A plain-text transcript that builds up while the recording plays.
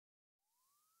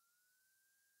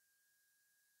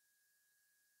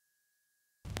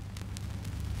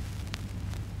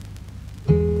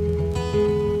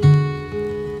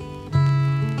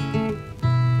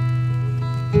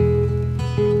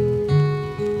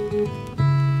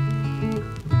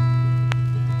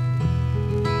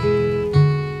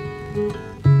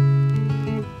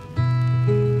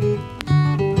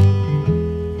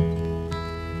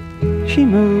She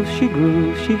moves, she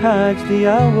grooves, she hides the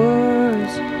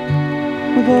hours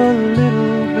with a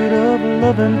little bit of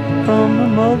loving from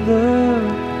her mother.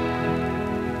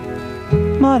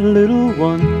 My little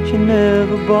one, she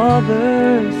never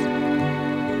bothers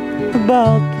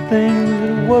about the things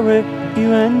that worry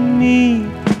you and me.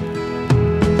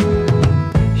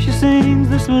 She sings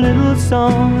this little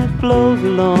song that flows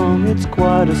along, it's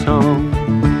quite a song.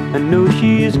 I know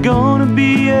she is gonna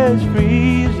be as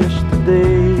free as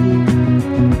yesterday,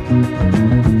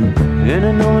 and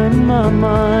I know in my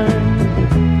mind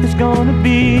it's gonna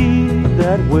be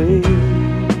that way.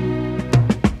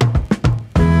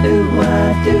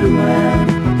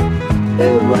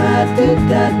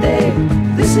 Do-wah-do-wah-do-wah-do-da-day.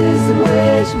 This is the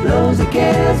way she blows the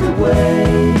cares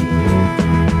away.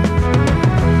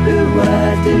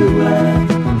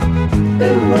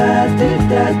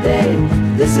 Do-wah-do-wah-do-wah-do-da-day.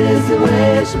 This is the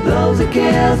way she blows the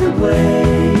cares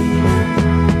away.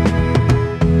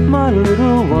 My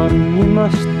little one, you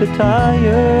must be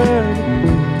tired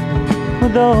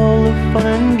with all the fun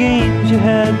and games you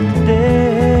had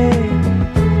today.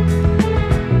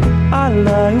 I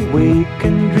lie awake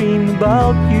and dream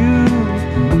about you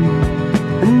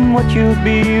and what you'll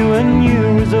be when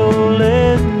you're as old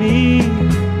as me.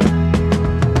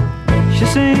 She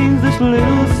sings this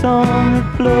little song that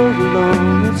flows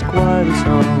along, it's quite a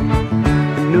song.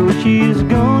 I know she's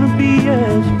gonna be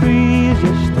as free as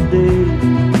yesterday,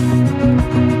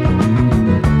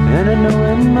 and I know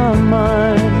in my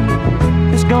mind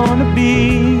it's gonna be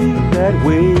that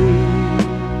way.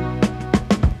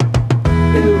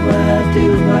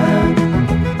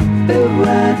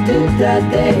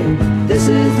 Do-wah-do-wah-do-wah-do-da-day. This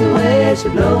is the way she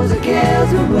blows the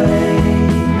cares away.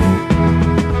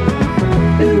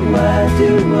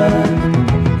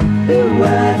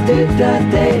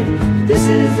 Do-wah-do-wah-do-wah-do-da-day. This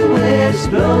is the way she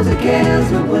blows the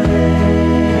cares away.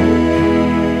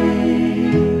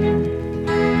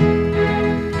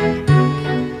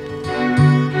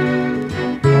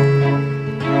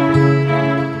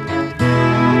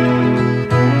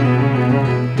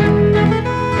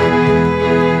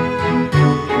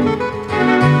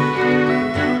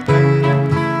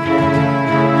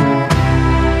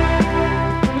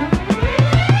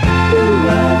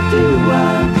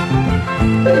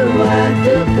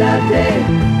 Do-wah-do-wah-do-da-day.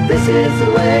 This is the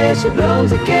way she blows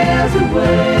the cares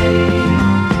away.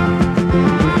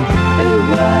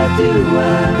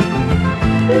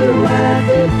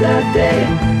 Do-wah-do-wah-do-wah-do-da-day.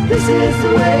 This is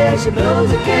the way she blows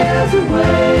the cares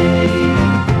away.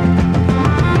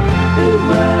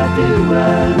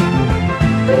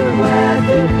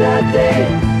 Do-wah-do-wah-do-wah-do-da-day.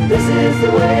 This is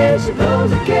the way she blows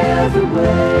the cares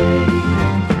away.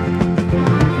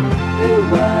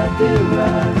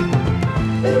 Do-wah-do-wah.